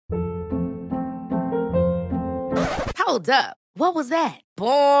Hold up. What was that?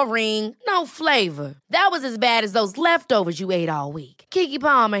 Boring. No flavor. That was as bad as those leftovers you ate all week. Keke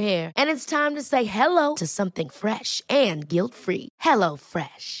Palmer here. And it's time to say hello to something fresh and guilt-free. Hello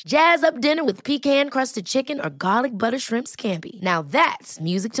Fresh. Jazz up dinner with pecan-crusted chicken or garlic butter shrimp scampi. Now that's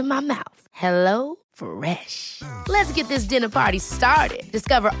music to my mouth. Hello Fresh. Let's get this dinner party started.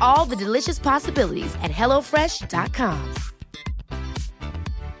 Discover all the delicious possibilities at hellofresh.com.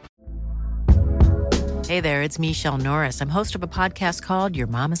 Hey there, it's Michelle Norris. I'm host of a podcast called Your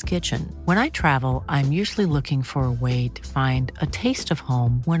Mama's Kitchen. When I travel, I'm usually looking for a way to find a taste of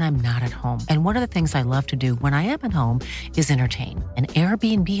home when I'm not at home. And one of the things I love to do when I am at home is entertain. And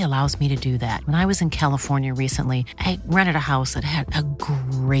Airbnb allows me to do that. When I was in California recently, I rented a house that had a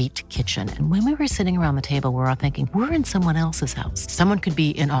great kitchen. And when we were sitting around the table, we were all thinking, we're in someone else's house. Someone could be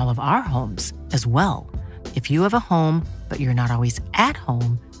in all of our homes as well. If you have a home, but you're not always at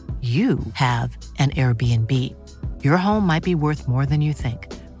home, you have an Airbnb. Your home might be worth more than you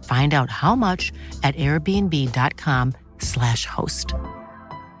think. Find out how much at airbnb.com/host.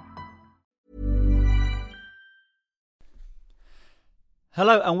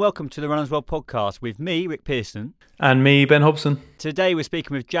 Hello and welcome to the Runners World podcast with me, Rick Pearson. And me, Ben Hobson. Today we're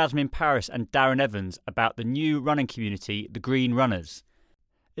speaking with Jasmin Paris and Darren Evans about the new running community, the Green Runners.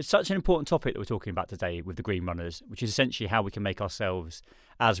 It's such an important topic that we're talking about today with the Green Runners, which is essentially how we can make ourselves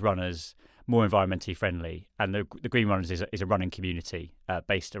as runners more environmentally friendly. And the Green Runners is a running community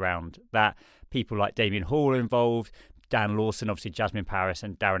based around that. People like Damien Hall are involved, Dan Lawson, obviously Jasmin Paris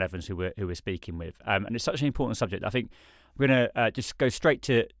and Darren Evans, who we're speaking with. And it's such an important subject. I think we're going to just go straight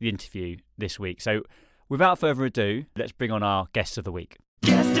to the interview this week. So without further ado, let's bring on our guest of the week.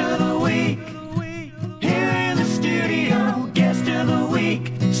 Guest of the week, here in the studio, guest of the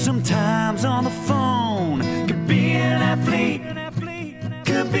week. Sometimes on the phone, could be an athlete,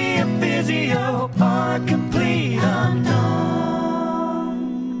 could be a physio, or a complete unknown.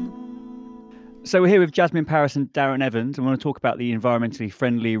 So we're here with Jasmin Paris and Darren Evans, and we want to talk about the environmentally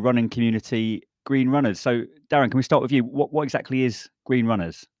friendly running community, Green Runners. So Darren, can we start with you? What exactly is Green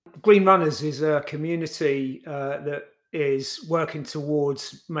Runners? Green Runners is a community that is working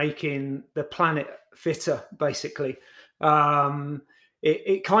towards making the planet fitter, basically.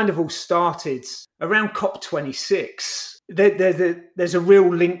 It kind of all started around COP26. There's a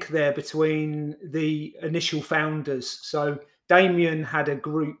real link there between the initial founders. So Damien had a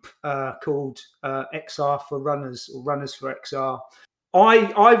group called XR for Runners, or Runners for XR.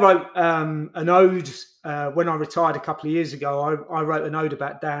 I wrote an ode when I retired a couple of years ago. I wrote an ode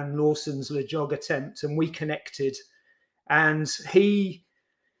about Dan Lawson's Le Jog attempt, and we connected. And he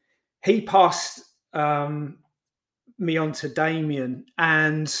passed me on to Damien,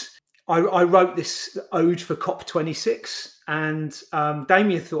 and I wrote this ode for COP26, and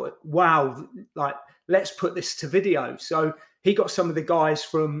Damien thought, wow, like, let's put this to video. So he got some of the guys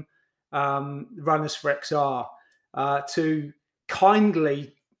from Runners for XR to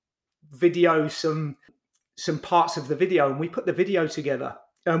kindly video some parts of the video, and we put the video together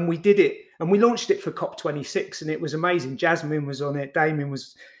and we did it, and we launched it for COP26, and it was amazing. Jasmin was on it, Damien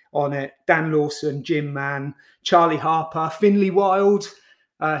was on it, Dan Lawson, Jim Mann, Charlie Harper, Finley Wild,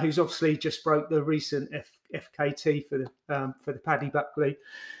 who's obviously just broke the recent FKT for the Paddy Buckley.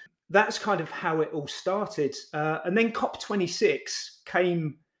 That's kind of how it all started. And then COP26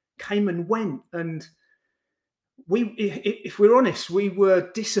 came and went, and if we're honest, we were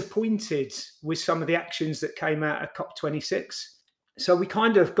disappointed with some of the actions that came out of COP26. So we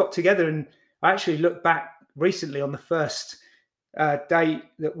kind of got together, and I actually looked back recently on the first date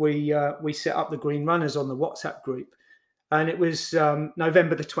that we set up the Green Runners on the WhatsApp group, and it was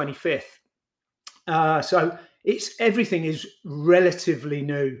November the 25th. So everything is relatively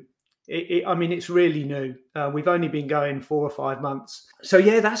new. It's really new. We've only been going 4 or 5 months. So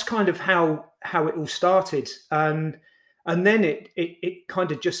yeah, that's kind of how it all started, and then it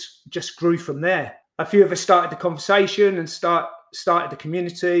kind of just grew from there. A few of us started the conversation and started the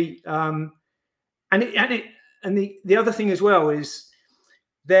community, and the other thing as well is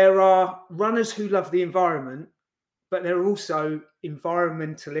there are runners who love the environment, but there are also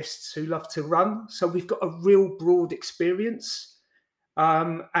environmentalists who love to run. So we've got a real broad experience,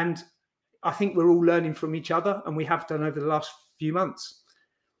 and I think we're all learning from each other, and we have done over the last few months.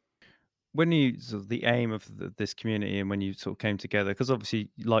 When you sort of the aim of this community, and when you sort of came together, because obviously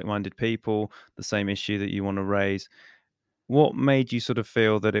like-minded people, the same issue that you want to raise, what made you sort of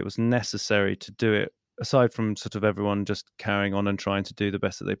feel that it was necessary to do it, aside from sort of everyone just carrying on and trying to do the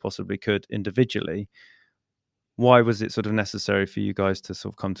best that they possibly could individually? Why was it sort of necessary for you guys to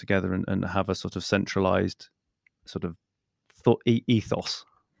sort of come together and have a sort of centralized sort of thought ethos?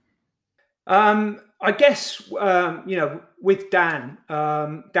 I guess with Dan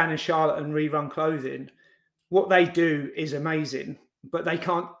and Charlotte and Rerun Clothing, what they do is amazing, but they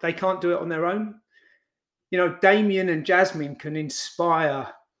can't do it on their own. Damien and Jasmin can inspire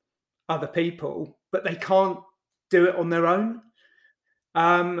other people, but they can't do it on their own.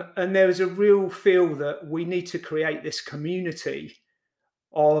 And there is a real feel that we need to create this community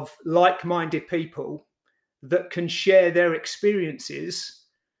of like-minded people that can share their experiences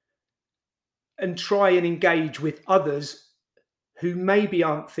and try and engage with others who maybe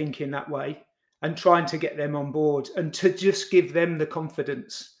aren't thinking that way, and trying to get them on board and to just give them the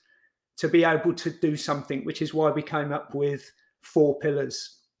confidence to be able to do something, which is why we came up with 4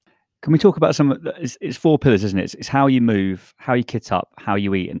 pillars. Can we talk about it's 4 pillars, isn't it? It's how you move, how you kit up, how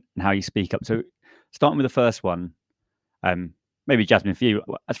you eat, and how you speak up. So starting with the first one, maybe Jasmin, for you,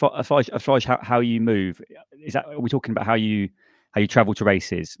 as far as how you move, are we talking about how you travel to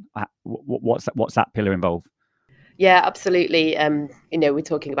races? What's that pillar involve? Yeah, absolutely. We're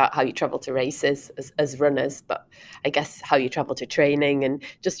talking about how you travel to races as runners, but I guess how you travel to training and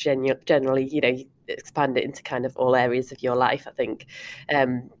just generally, you expand it into kind of all areas of your life, I think.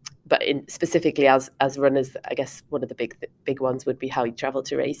 But specifically as runners, I guess one of the big ones would be how you travel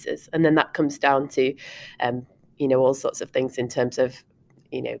to races. And then that comes down to, all sorts of things in terms of,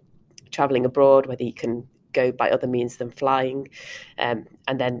 traveling abroad, whether you can go by other means than flying. And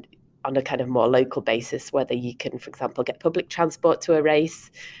then on a kind of more local basis, whether you can, for example, get public transport to a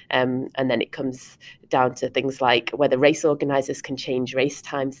race. And then it comes down to things like whether race organisers can change race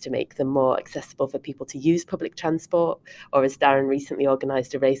times to make them more accessible for people to use public transport, or as Darren recently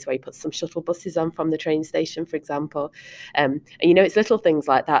organised a race where he put some shuttle buses on from the train station, for example. And, it's little things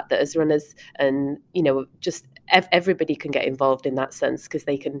like that as runners and, just everybody can get involved in that sense, because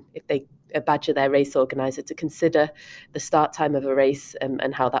they can, if they badger their race organiser to consider the start time of a race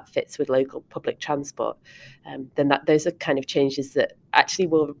and how that fits with local public transport, then those are kind of changes that actually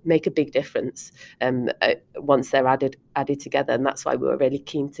will make a big difference once they're added together. And that's why we were really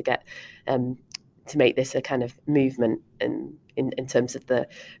keen to get to make this a kind of movement in terms of the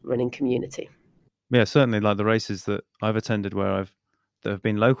running community. Yeah, certainly, like the races that I've attended that have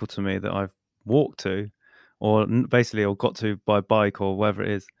been local to me, that I've walked to, or got to by bike or wherever it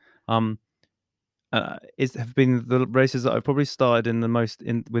is, have been the races that I've probably started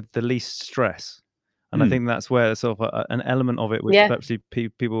with the least stress. And I think that's where sort of an element of it, which actually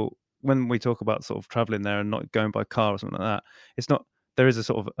people, when we talk about sort of traveling there and not going by car or something like that, it's not, there is a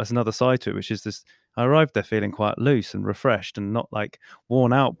sort of another side to it, which is this, I arrived there feeling quite loose and refreshed and not like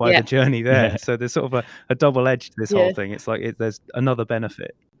worn out by the journey there. Yeah. So there's sort of a double edge to this whole thing. It's like there's another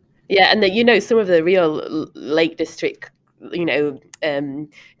benefit. Yeah, and some of the real Lake District,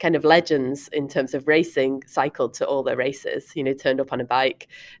 kind of legends in terms of racing cycled to all their races, turned up on a bike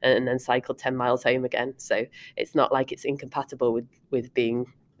and then cycled 10 miles home again. So it's not like it's incompatible with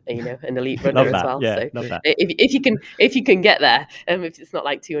being, an elite runner as well. Yeah, so love that. if you can get there, if it's not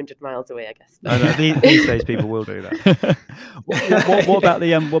like 200 miles away, I guess. No, these days people will do that. what about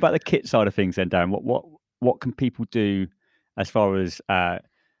the kit side of things then, Darren? What can people do as far as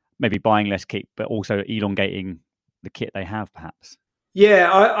maybe buying less kit, but also elongating the kit they have, perhaps?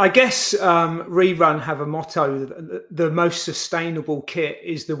 Yeah, I guess Rerun have a motto: the most sustainable kit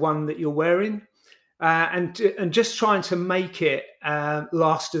is the one that you're wearing, and just trying to make it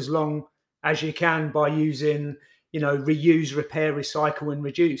last as long as you can by using, reuse, repair, recycle, and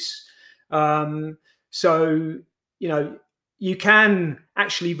reduce. So you can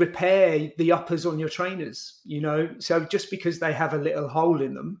actually repair the uppers on your trainers. So just because they have a little hole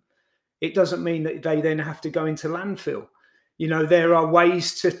in them, it doesn't mean that they then have to go into landfill. There are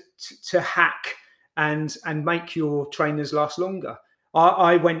ways to hack and make your trainers last longer.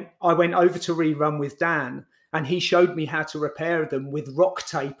 I went over to Rerun with Dan, and he showed me how to repair them with rock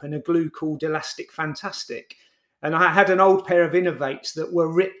tape and a glue called Elastic Fantastic. And I had an old pair of Innovates that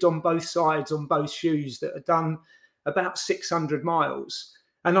were ripped on both sides on both shoes that had done about 600 miles,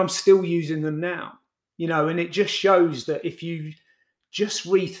 and I'm still using them now. And it just shows that if you just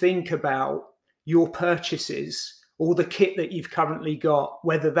rethink about your purchases or the kit that you've currently got,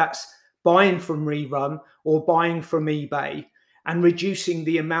 whether that's buying from Rerun or buying from eBay, and reducing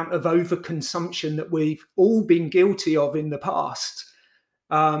the amount of overconsumption that we've all been guilty of in the past,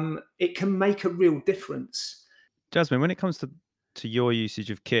 it can make a real difference. Jasmin, when it comes to your usage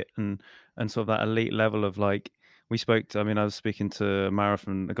of kit and sort of that elite level of, like, I was speaking to a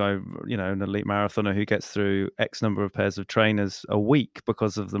guy, an elite marathoner who gets through X number of pairs of trainers a week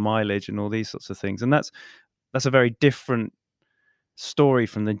because of the mileage and all these sorts of things. And that's a very different story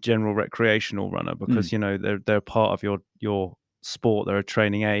from the general recreational runner, because, they're part of your sport, they're a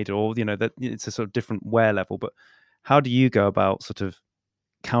training aid, or that it's a sort of different wear level. But how do you go about sort of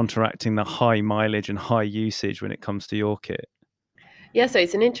counteracting the high mileage and high usage when it comes to your kit? Yeah, so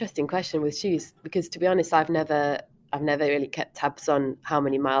it's an interesting question with shoes, because to be honest, I've never really kept tabs on how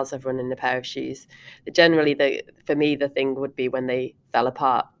many miles I've run in a pair of shoes. Generally, for me, the thing would be when they fell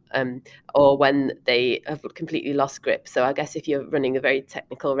apart, or when they have completely lost grip. So I guess if you're running a very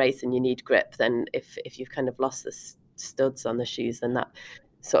technical race and you need grip, then if you've kind of lost the studs on the shoes, then that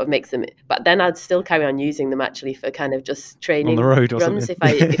sort of makes them. But then I'd still carry on using them actually for kind of just training On the road or runs. something.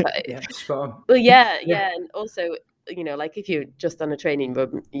 If I Yeah, spot on. well, yeah, and also, like if you're just on a training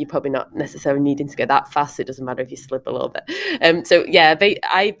run, you're probably not necessarily needing to go that fast. It doesn't matter if you slip a little bit. So yeah,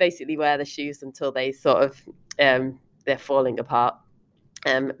 I basically wear the shoes until they sort of they're falling apart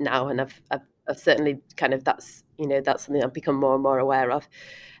now, and I've certainly kind of that's something I've become more and more aware of.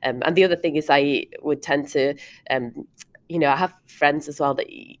 And the other thing is I would tend to I have friends as well that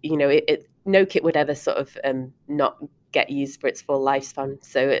no kit would ever sort of not get used for its full lifespan.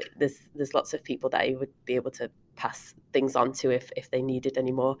 So there's lots of people that I would be able to pass things on to if they needed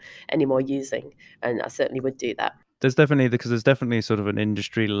any more using, and I certainly would do that. There's definitely sort of an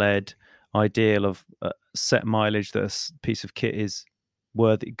industry-led ideal of set mileage that a piece of kit is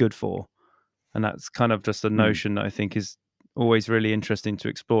good for, and that's kind of just a notion that I think is always really interesting to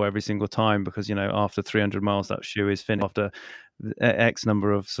explore every single time, because after 300 miles that shoe is finished. After X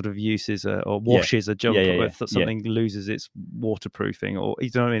number of sort of uses or washes a jumper, if something loses its waterproofing, or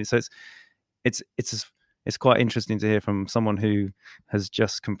you know what I mean. So it's quite interesting to hear from someone who has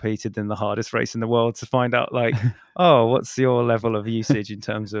just competed in the hardest race in the world to find out, like, oh, what's your level of usage in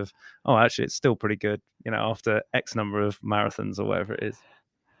terms of, oh, actually it's still pretty good, after X number of marathons or whatever it is.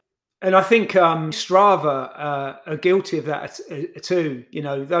 And I think Strava are guilty of that too.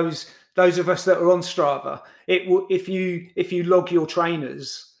 Those of us that are on Strava, it will, if you log your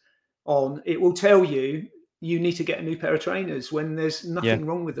trainers on, it will tell you need to get a new pair of trainers when there's nothing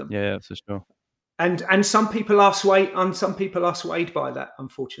wrong with them. Yeah, for sure. And some people are swayed by that,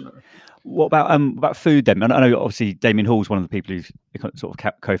 unfortunately. What about food then? I know obviously Damien Hall's one of the people who's sort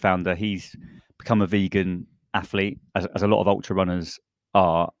of co-founder. He's become a vegan athlete, as a lot of ultra runners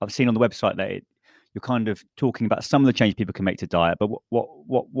are. I've seen on the website that you're kind of talking about some of the changes people can make to diet, but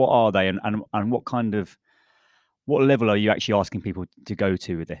what are they, and what level are you actually asking people to go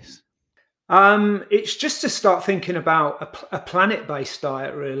to with this? It's just to start thinking about a planet-based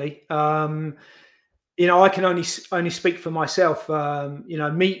diet, really. I can only speak for myself.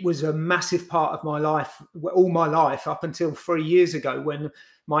 Meat was a massive part of my life, all my life, up until 3 years ago, when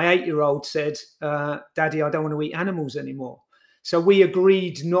my 8-year-old said, "Daddy, I don't want to eat animals anymore." So we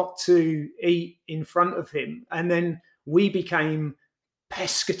agreed not to eat in front of him, and then we became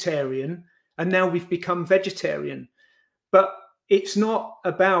pescatarian, and now we've become vegetarian. But it's not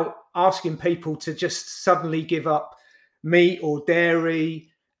about asking people to just suddenly give up meat or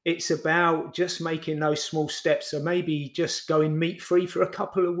dairy. It's about just making those small steps. So maybe just going meat-free for a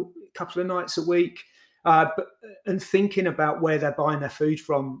couple of nights a week, and thinking about where they're buying their food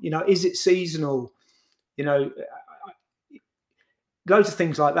from. Is it seasonal? Loads of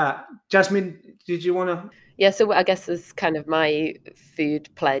things like that. Jasmin, did you want to? Yeah, so I guess as kind of my food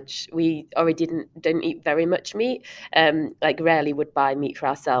pledge, we already don't eat very much meat. Like rarely would buy meat for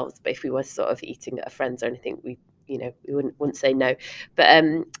ourselves, but if we were sort of eating at a friend's or anything, we wouldn't say no. But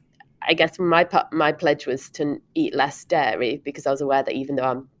I guess my pledge was to eat less dairy, because I was aware that even though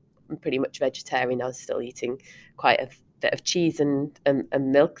I'm pretty much vegetarian, I was still eating quite a bit of cheese and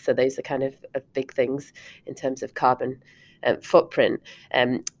milk. So those are kind of big things in terms of carbon footprint.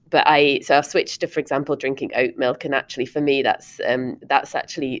 But I've switched to, for example, drinking oat milk, and actually for me that's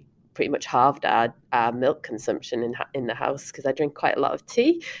actually pretty much halved our milk consumption in the house, because I drink quite a lot of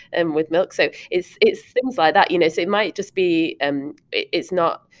tea with milk. So it's things like that, So it might just be it's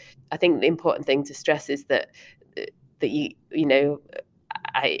not. I think the important thing to stress is that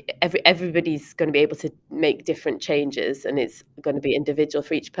everybody's going to be able to make different changes, and it's going to be individual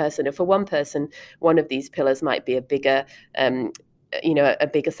for each person. And for one person, one of these pillars might be a bigger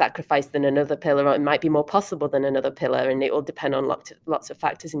sacrifice than another pillar, or it might be more possible than another pillar, and it will depend on lots of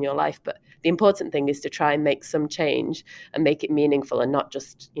factors in your life. But the important thing is to try and make some change and make it meaningful, and not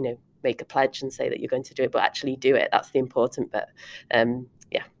just make a pledge and say that you're going to do it, but actually do it. That's the important bit.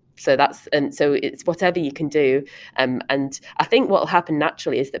 So it's whatever you can do. And I think what will happen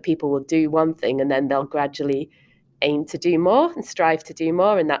naturally is that people will do one thing, and then they'll gradually aim to do more and strive to do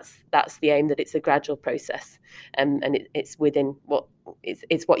more, and that's the aim, that it's a gradual process, and it's within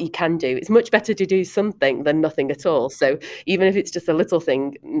it's what you can do. It's much better to do something than nothing at all. So even if it's just a little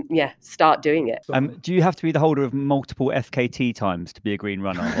thing, start doing it. Do you have to be the holder of multiple FKT times to be a green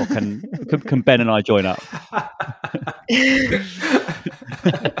runner, or can Ben and I join up?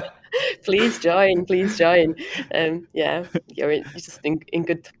 Please join. You're just in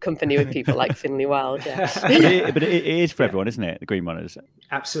good company with people like Finley Wild. Yeah. But it is for everyone, isn't it? The green runners.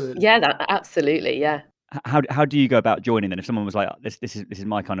 Absolutely. Yeah, absolutely. Yeah. How do you go about joining then? If someone was like, this is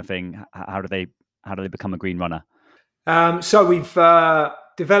my kind of thing, how do they become a green runner? So we've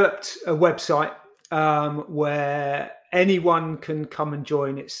developed a website where anyone can come and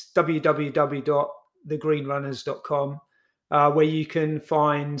join. It's www.thegreenrunners.com, where you can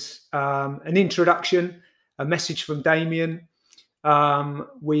find an introduction, a message from Damien.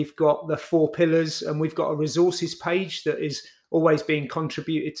 We've got the 4 pillars, and we've got a resources page that is always being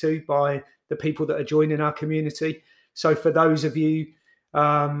contributed to by the people that are joining our community. So for those of you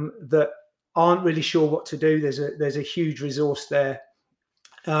that aren't really sure what to do, there's a huge resource there.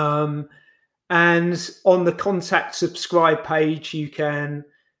 And on the contact subscribe page, you can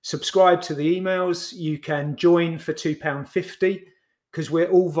subscribe to the emails. You can join for £2.50 because we're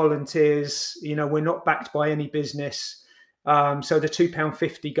all volunteers. We're not backed by any business. So the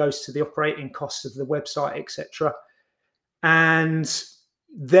 £2.50 goes to the operating costs of the website, etc. And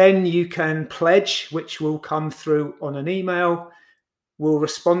then you can pledge, which will come through on an email. We'll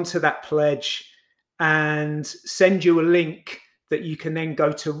respond to that pledge and send you a link that you can then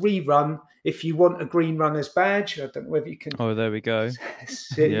go to rerun if you want a Green Runners badge. I don't know whether you can. Oh, there we go.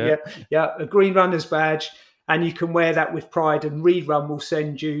 Yeah, a Green Runners badge. And you can wear that with pride, and Rerun will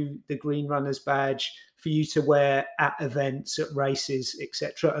send you the Green Runners badge for you to wear at events, at races,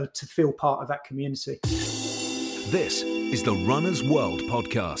 etc., to feel part of that community. This is the Runner's World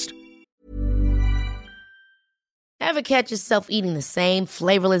podcast. Ever catch yourself eating the same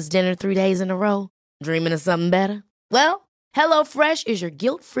flavorless dinner 3 days in a row? Dreaming of something better? Well, HelloFresh is your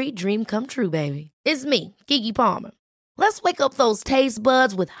guilt-free dream come true, baby. It's me, Keke Palmer. Let's wake up those taste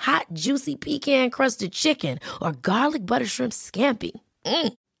buds with hot, juicy pecan-crusted chicken or garlic butter shrimp scampi.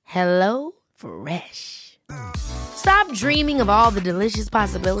 Hello Fresh. Stop dreaming of all the delicious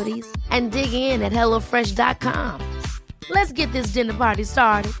possibilities and dig in at HelloFresh.com. Let's get this dinner party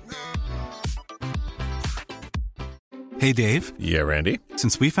started. Hey, Dave. Yeah, Randy.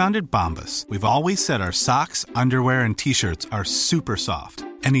 Since we founded Bombas, we've always said our socks, underwear, and T-shirts are super soft.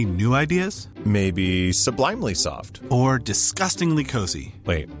 Any new ideas? Maybe sublimely soft. Or disgustingly cozy.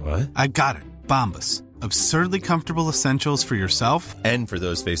 Wait, what? I got it. Bombas. Absurdly comfortable essentials for yourself And for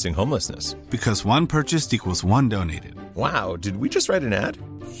those facing homelessness. because one purchased equals one donated. Wow, did we just write an ad?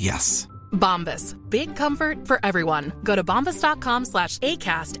 Yes. Bombas. Big comfort for everyone. Go to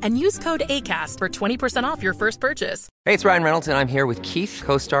bombas.com/ACAST and use code ACAST for 20% off your first purchase. Hey, it's Ryan Reynolds, and I'm here with Keith,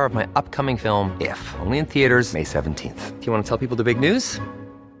 co-star of my upcoming film, If, only in theaters May 17th. Do you want to tell people the big news?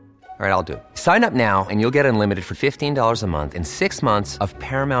 All right, I'll do it. Sign up now and you'll get unlimited for $15 a month and 6 months of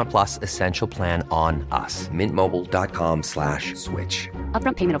Paramount Plus Essential Plan on us. MintMobile.com/switch.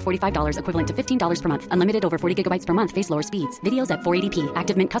 Upfront payment of $45 equivalent to $15 per month. Unlimited over 40 gigabytes per month. Face lower speeds. Videos at 480p.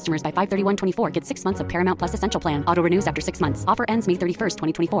 Active Mint customers by 531.24 get 6 months of Paramount Plus Essential Plan. Auto renews after 6 months. Offer ends May 31st,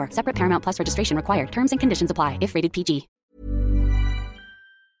 2024. Separate Paramount Plus registration required. Terms and conditions apply if rated PG.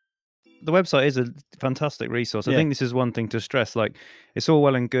 The website is a fantastic resource. I think this is one thing to stress. Like, it's all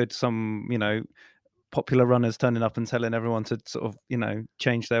well and good, some, popular runners turning up and telling everyone to sort of,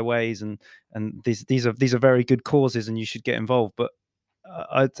 change their ways. And these are very good causes and you should get involved. But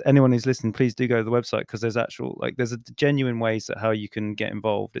anyone who's listening, please do go to the website, because there's there's a genuine ways that how you can get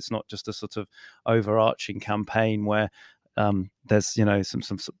involved. It's not just a sort of overarching campaign where there's,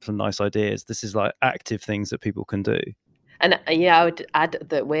 some nice ideas. This is like active things that people can do. And I would add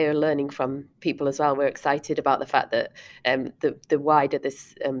that we're learning from people as well. We're excited about the fact that the wider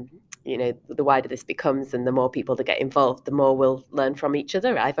this, the wider this becomes, and the more people that get involved, the more we'll learn from each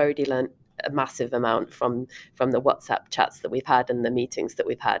other. I've already learned a massive amount from the WhatsApp chats that we've had and the meetings that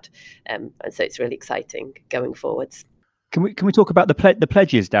we've had, and so it's really exciting going forwards. Can we talk about the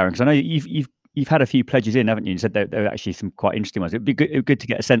pledges, Darren? Because I know you've had a few pledges in, haven't you? You said there are actually some quite interesting ones. It'd be good to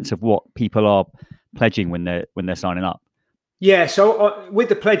get a sense of what people are pledging when they're signing up. Yeah, so with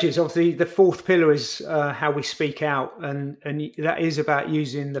the pledges, obviously the 4th pillar is how we speak out, and that is about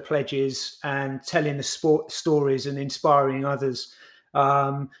using the pledges and telling the stories and inspiring others.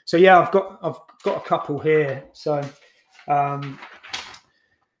 So yeah, I've got a couple here. So I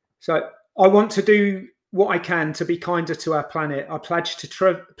want to do what I can to be kinder to our planet. I pledge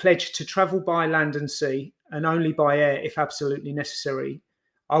to travel by land and sea and only by air if absolutely necessary.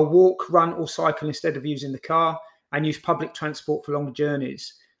 I'll walk, run, or cycle instead of using the car, and use public transport for longer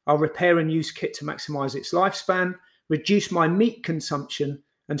journeys. I'll repair and use kit to maximise its lifespan, reduce my meat consumption,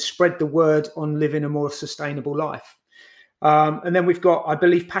 and spread the word on living a more sustainable life. And then we've got, I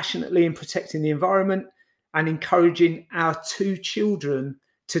believe passionately in protecting the environment and encouraging our 2 children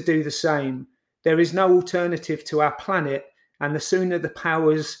to do the same. There is no alternative to our planet, and the sooner the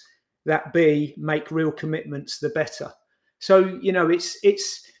powers that be make real commitments, the better. So, you know, it's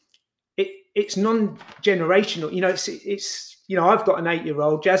non-generational. You know, it's you know, I've got an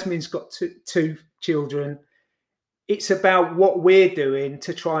 8-year-old. Jasmine's got two children. It's about what we're doing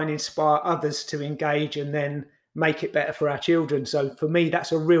to try and inspire others to engage and then make it better for our children. So for me,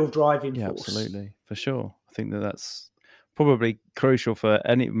 that's a real driving force. Absolutely, for sure. I think that's probably crucial for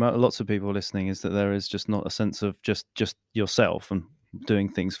lots of people listening, is that there is just not a sense of just yourself and doing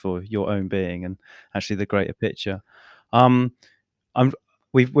things for your own being, and actually the greater picture.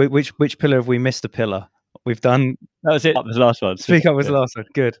 Which pillar have we missed? A pillar. We've done. That was it. That was the last one. Speak up was the last one.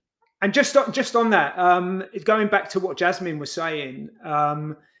 Good. And just on that, going back to what Jasmin was saying,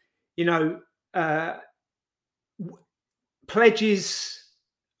 you know, pledges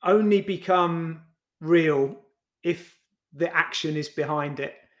only become real if the action is behind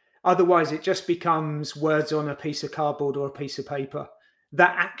it. Otherwise, it just becomes words on a piece of cardboard or a piece of paper.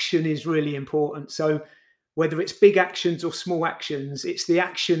 That action is really important. So whether it's big actions or small actions, it's the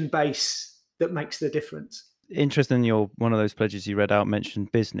action base that makes the difference. Interesting, one of those pledges you read out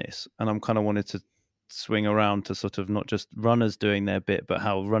mentioned business, and I'm kind of wanted to swing around to sort of not just runners doing their bit, but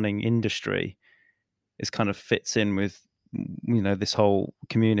how running industry is kind of fits in with, you know, this whole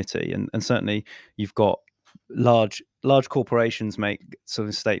community. And certainly you've got large corporations make sort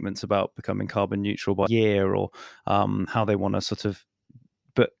of statements about becoming carbon neutral by year, or how they want to sort of,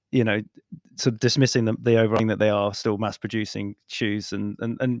 but, you know, sort of dismissing the overall that they are still mass producing shoes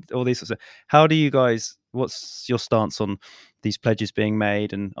and all these sorts of. How do you guys, what's your stance on these pledges being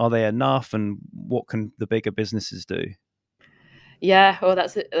made, and are they enough, and what can the bigger businesses do? Yeah, well,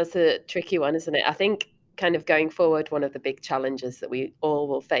 that's a tricky one, isn't it? I think kind of going forward, one of the big challenges that we all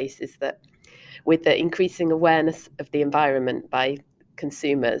will face is that with the increasing awareness of the environment by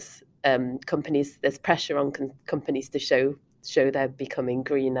consumers, companies, there's pressure on companies to show they're becoming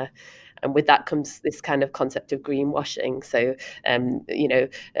greener. And with that comes this kind of concept of greenwashing. So,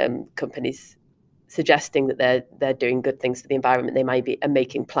 companies suggesting that they're doing good things for the environment. They might be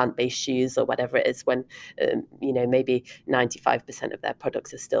making plant-based shoes or whatever it is, when maybe 95% of their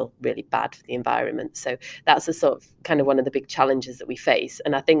products are still really bad for the environment. So that's a sort of kind of one of the big challenges that we face.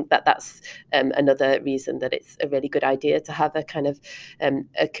 And I think that's another reason that it's a really good idea to have a kind of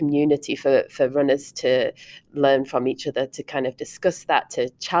a community for runners to learn from each other, to kind of discuss that, to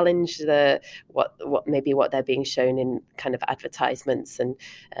challenge what they're being shown in kind of advertisements, and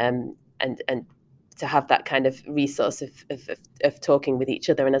to have that kind of resource of talking with each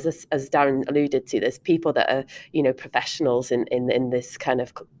other. And as Darren alluded to, there's people that are, you know, professionals in this kind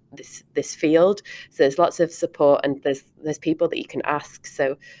of this field. So there's lots of support, and there's people that you can ask.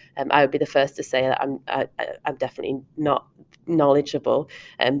 So I would be the first to say that I'm definitely not knowledgeable,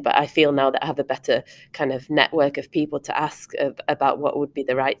 but I feel now that I have a better kind of network of people to ask about what would be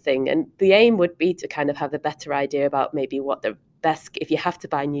the right thing. And the aim would be to kind of have a better idea about maybe what the best, if you have to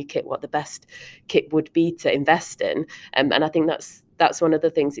buy new kit, what the best kit would be to invest in. And I think that's one of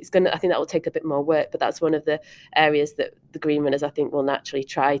the things. I think that will take a bit more work, but that's one of the areas that the Green Runners, I think, will naturally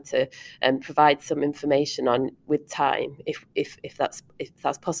try to provide some information on with time, if that's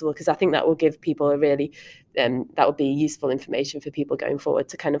possible, because I think that will give people a really that will be useful information for people going forward,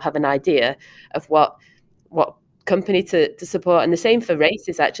 to kind of have an idea of what company to support. And the same for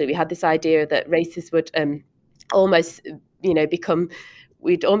races. Actually, we had this idea that races would almost, you know,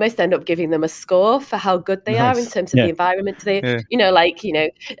 we'd almost end up giving them a score for how good they are in terms of the environment. You know, like, you know,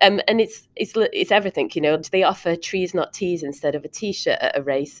 and it's everything, you know. Do they offer trees not teas instead of a t-shirt at a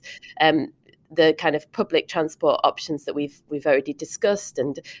race? The kind of public transport options that we've already discussed,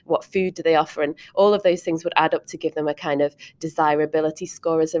 and what food do they offer, and all of those things would add up to give them a kind of desirability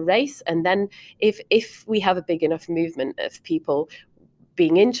score as a race. And then if we have a big enough movement of people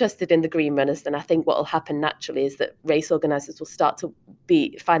being interested in the Green Runners, then I think what will happen naturally is that race organisers will start to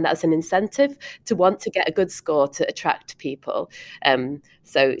find that as an incentive to want to get a good score to attract people.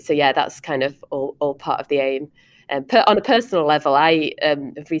 So yeah, that's kind of all part of the aim. On a personal level, I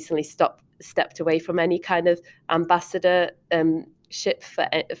have recently stepped away from any kind of ambassadorship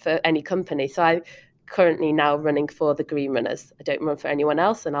for any company. So I'm currently now running for the Green Runners. I don't run for anyone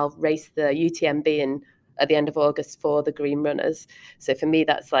else, and I'll race the UTMB at the end of August for the Green Runners. So for me,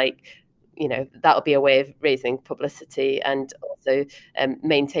 that's like that'll be a way of raising publicity and also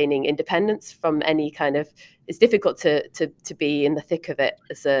maintaining independence from any kind of. It's difficult to be in the thick of it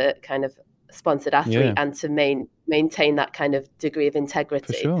as a kind of sponsored athlete and to maintain that kind of degree of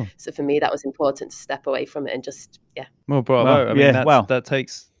integrity. For sure. So for me, that was important to step away from it and just Well, bravo! I mean,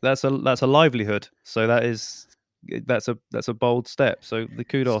 that's a livelihood. So that's a bold step. So the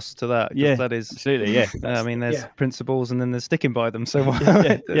kudos to that. Yeah, that is absolutely. Yeah, I mean, there's principles and then there's sticking by them. So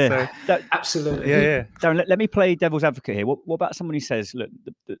yeah. Absolutely. Yeah. Darren, let me play devil's advocate here. What about someone who says, look,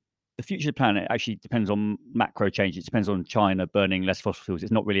 the future of the planet actually depends on macro changes. It depends on China burning less fossil fuels.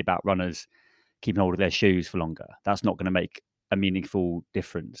 It's not really about runners keeping hold of their shoes for longer. That's not going to make a meaningful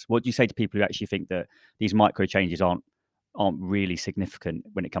difference. What do you say to people who actually think that these micro changes aren't really significant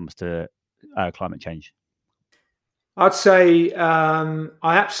when it comes to climate change? I'd say I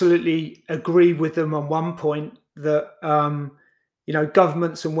absolutely agree with them on one point that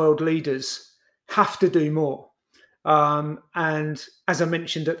governments and world leaders have to do more. And as I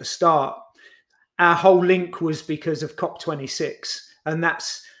mentioned at the start, our whole link was because of COP26, and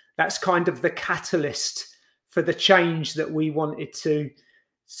that's kind of the catalyst for the change that we wanted to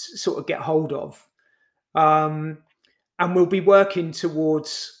sort of get hold of. And we'll be working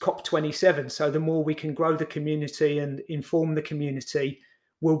towards COP27. So the more we can grow the community and inform the community,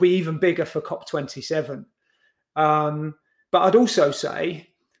 we'll be even bigger for COP27. But I'd also say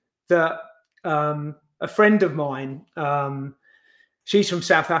that a friend of mine, she's from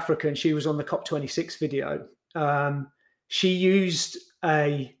South Africa and she was on the COP26 video. She used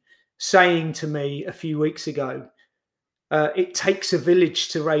a saying to me a few weeks ago, it takes a village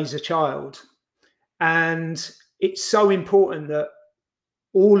to raise a child. And it's so important that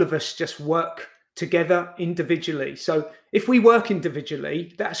all of us just work together individually. So if we work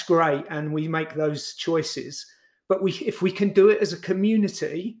individually, that's great, and we make those choices. But if we can do it as a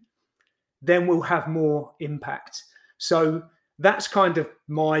community, then we'll have more impact. So that's kind of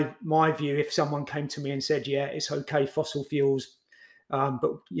my view. If someone came to me and said, yeah, it's okay, fossil fuels,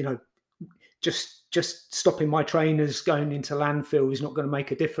 but just stopping my trainers going into landfill is not going to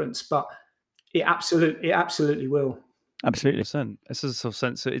make a difference. But it absolutely will. Absolutely. It's a sort of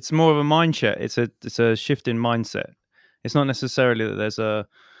sense. It's more of a mindset. It's a shift in mindset. It's not necessarily that there's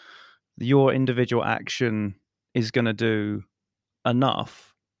your individual action is going to do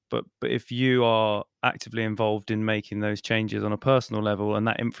enough, but if you are actively involved in making those changes on a personal level, and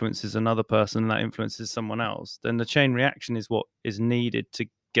that influences another person, and that influences someone else, then the chain reaction is what is needed to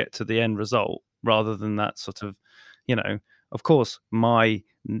get to the end result, rather than that sort of, of course, my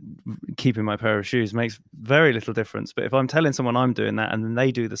keeping my pair of shoes makes very little difference. But if I'm telling someone I'm doing that and then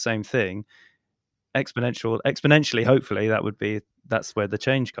they do the same thing, exponentially, hopefully, that's where the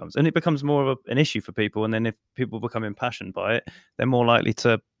change comes. And it becomes more of an issue for people. And then if people become impassioned by it, they're more likely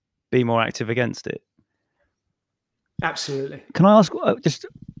to be more active against it. Absolutely. Can I ask just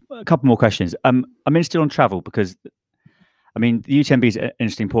a couple more questions? I'm interested on travel because, I mean, the UTMB is an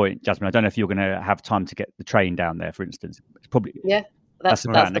interesting point, Jasmin. I don't know if you're going to have time to get the train down there, for instance. It's probably that's the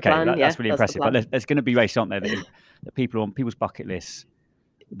plan. That's really impressive. But there's going to be races, aren't there, that people on people's bucket lists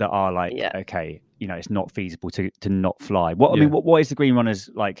that are like, okay, it's not feasible to not fly. I mean, what is the Green Runners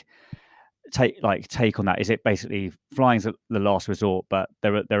take on that? Is it basically flying's the last resort, but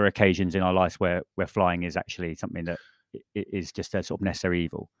there are occasions in our lives where flying is actually something that is just a sort of necessary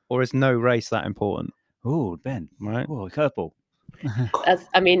evil? Or is no race that important? Oh, Ben, right? Oh, curveball.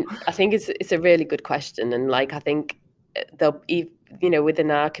 I think it's a really good question, and I think there'll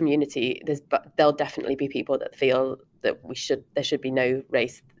within our community, there'll definitely be people that feel that there should be no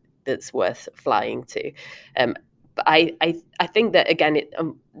race that's worth flying to. But I think that again,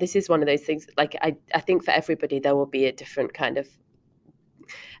 this is one of those things. I think for everybody there will be a different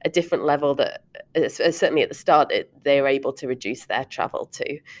level that certainly at the start they're able to reduce their travel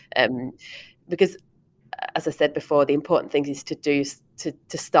to, because, as I said before, the important thing is to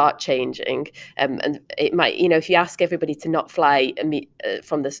start changing. And it might, if you ask everybody to not fly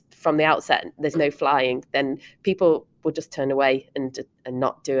from the outset, there's no flying, then people will just turn away and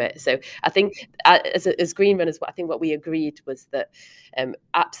not do it. So I think as Green Runners, I think what we agreed was that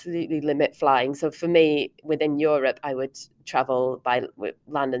absolutely limit flying. So for me, within Europe, I would travel by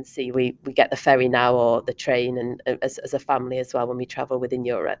land and sea. We get the ferry now or the train, and as a family as well when we travel within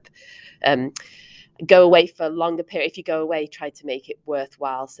Europe. Go away for a longer period. If you go away, try to make it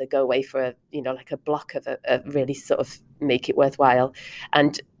worthwhile. So go away for a block of a really sort of make it worthwhile.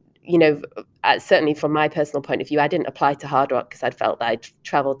 And certainly from my personal point of view, I didn't apply to Hard Rock because I'd felt that I'd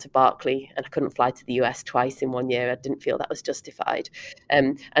travelled to Berkeley and I couldn't fly to the US twice in 1 year. I didn't feel that was justified.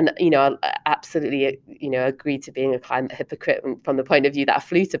 And, I absolutely, agreed to being a climate hypocrite from the point of view that I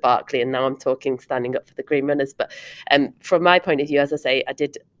flew to Berkeley, and now I'm talking standing up for the Green Runners. But from my point of view, as I say,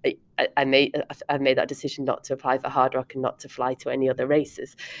 I made that decision not to apply for Hard Rock and not to fly to any other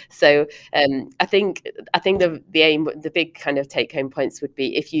races. So I think the aim, the big kind of take home points would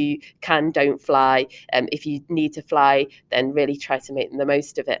be, if you can, don't fly. If you need to fly, then really try to make the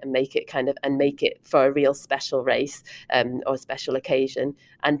most of it and make it for a real special race or special occasion.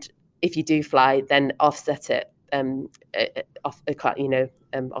 And if you do fly, then offset it.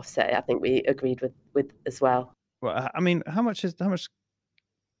 Offset it. I think we agreed with as well. Well, I mean, how much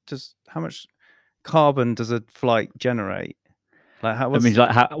carbon does a flight generate? Like, what do you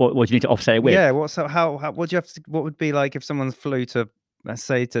need to offset it with? Yeah, what do you have to? What would be like if someone flew to, let's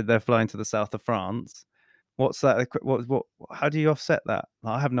say, they're flying to the south of France? What's that? What? How do you offset that?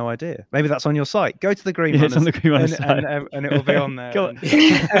 I have no idea. Maybe that's on your site. Go to the Green Runners. It's on the Green Runners site, and it will be on there.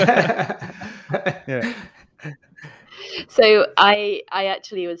 Yeah. So I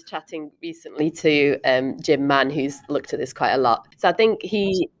actually was chatting recently to Jim Mann, who's looked at this quite a lot. So I think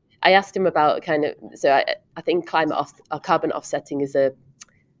I asked him about I think carbon offsetting is I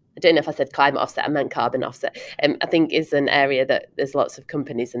don't know if I said climate offset, I meant carbon offset. I think is an area that there's lots of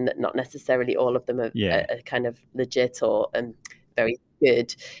companies and that not necessarily all of them are kind of legit or very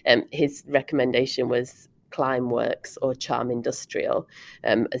good. His recommendation was Climeworks or Charm Industrial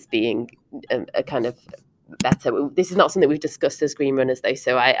as being a kind of better. This is not something we've discussed as Green Runners, though,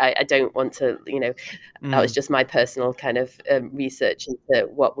 so I don't want to, that was just my personal kind of research into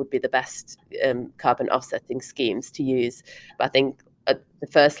what would be the best carbon offsetting schemes to use. But I think the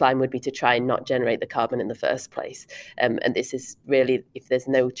first line would be to try and not generate the carbon in the first place. And this is really, if there's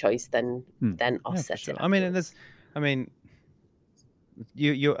no choice, then offset it. I mean,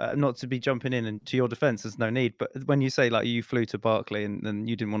 you not to be jumping in, and to your defense, there's no need. But when you say like you flew to Berkeley and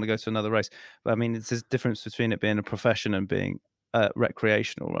you didn't want to go to another race, but I mean, it's this difference between it being a profession and being a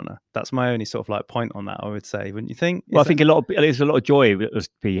recreational runner. That's my only sort of like point on that, I would say, wouldn't you think? Well, I think there's a lot of joy that was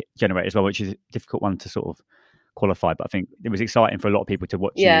to be generated as well, which is a difficult one to sort of qualify, but I think it was exciting for a lot of people to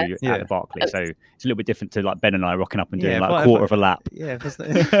watch you at the Berkeley. So it's a little bit different to like Ben and I rocking up and doing like a quarter of a lap. Yeah,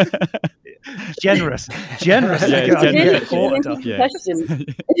 generous. Question.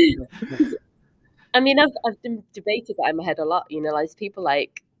 I mean, I've debated that in my head a lot. Like people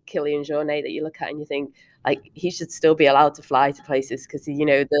like Kilian Jornet that you look at and you think, like, he should still be allowed to fly to places because and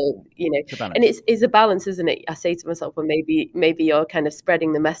it's a balance, isn't it? I say to myself, well, maybe you're kind of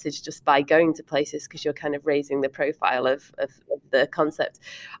spreading the message just by going to places because you're kind of raising the profile of the concept.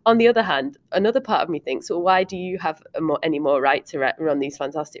 On the other hand, another part of me thinks, well, why do you have any more right to run these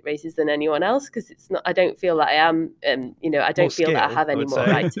fantastic races than anyone else? Because it's not. I don't feel that I am. I don't feel that I have any more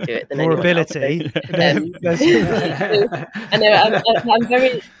right to do it than more anyone ability. Else. I know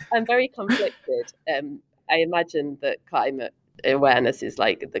I'm very conflicted. I imagine that climate awareness is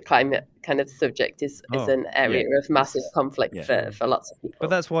like the climate kind of subject is an area of massive conflict for lots of people. But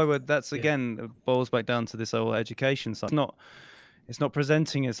that's why that's again boils back down to this whole education side. It's not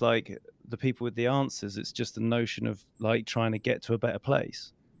presenting as like the people with the answers. It's just the notion of like trying to get to a better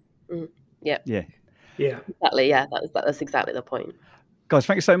place. Yeah. Exactly. Yeah, that's exactly the point. Guys,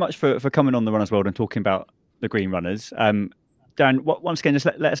 thank you so much for coming on the Runners World and talking about the Green Runners. Dan, once again, just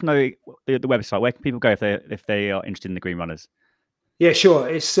let us know the website. Where can people go if they are interested in the Green Runners? Yeah, sure.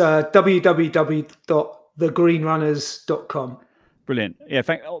 It's www.thegreenrunners.com. Brilliant. Yeah,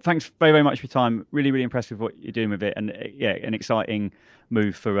 thanks very, very much for your time. Really, really impressed with what you're doing with it, and an exciting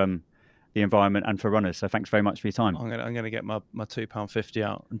move for the environment and for runners. So thanks very much for your time. I'm gonna get my £2.50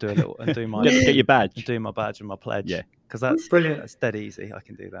 out and do my get your badge, and do my badge and my pledge. Yeah, because that's brilliant. That's dead easy. I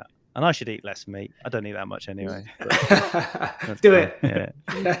can do that. And I should eat less meat. I don't eat that much anyway. Do it. Yeah.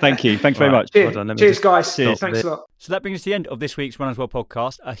 Thank you. Thanks very much. Cheers, Cheers guys. Cheers. Thanks a lot. So that brings us to the end of this week's Runners World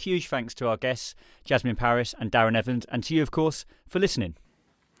podcast. A huge thanks to our guests, Jasmin Paris and Darren Evans, and to you, of course, for listening.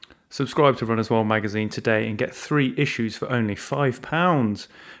 Subscribe to Runners World magazine today and get 3 issues for only £5.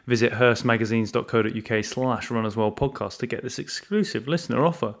 Visit hearstmagazines.co.uk/Runners World podcast to get this exclusive listener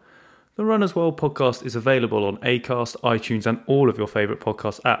offer. The Runners World podcast is available on Acast, iTunes and all of your favourite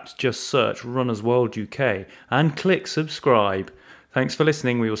podcast apps. Just search Runners World UK and click subscribe. Thanks for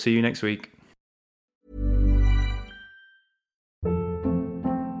listening. We will see you next week.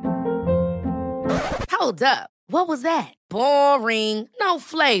 Hold up. What was that? Boring. No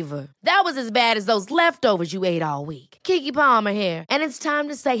flavor. That was as bad as those leftovers you ate all week. Keke Palmer here, and it's time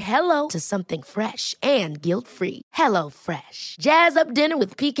to say hello to something fresh and guilt-free. Hello Fresh. Jazz up dinner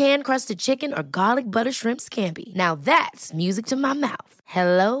with pecan-crusted chicken or garlic butter shrimp scampi. Now that's music to my mouth.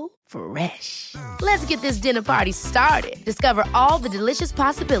 Hello Fresh. Let's get this dinner party started. Discover all the delicious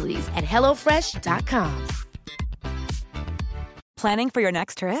possibilities at hellofresh.com. Planning for your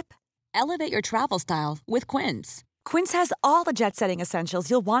next trip? Elevate your travel style with Quince. Quince has all the jet-setting essentials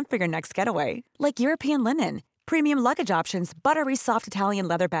you'll want for your next getaway, like European linen, premium luggage options, buttery soft Italian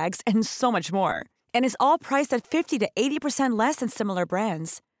leather bags, and so much more. And is all priced at 50 to 80% less than similar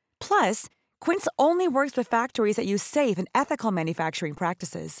brands. Plus, Quince only works with factories that use safe and ethical manufacturing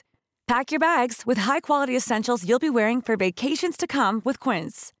practices. Pack your bags with high-quality essentials you'll be wearing for vacations to come with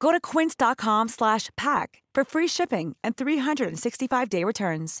Quince. Go to quince.com/pack for free shipping and 365-day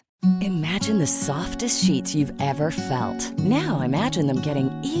returns. Imagine the softest sheets you've ever felt. Now imagine them getting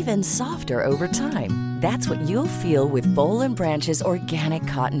even softer over time. That's what you'll feel with Boll & Branch's organic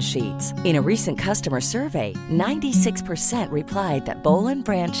cotton sheets. In a recent customer survey, 96% replied that Boll &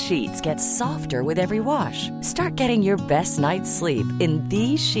 Branch sheets get softer with every wash. Start getting your best night's sleep in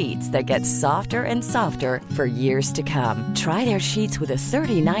these sheets that get softer and softer for years to come. Try their sheets with a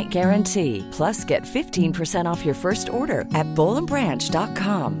 30-night guarantee. Plus, get 15% off your first order at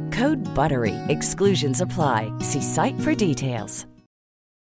bollandbranch.com. Code BUTTERY. Exclusions apply. See site for details.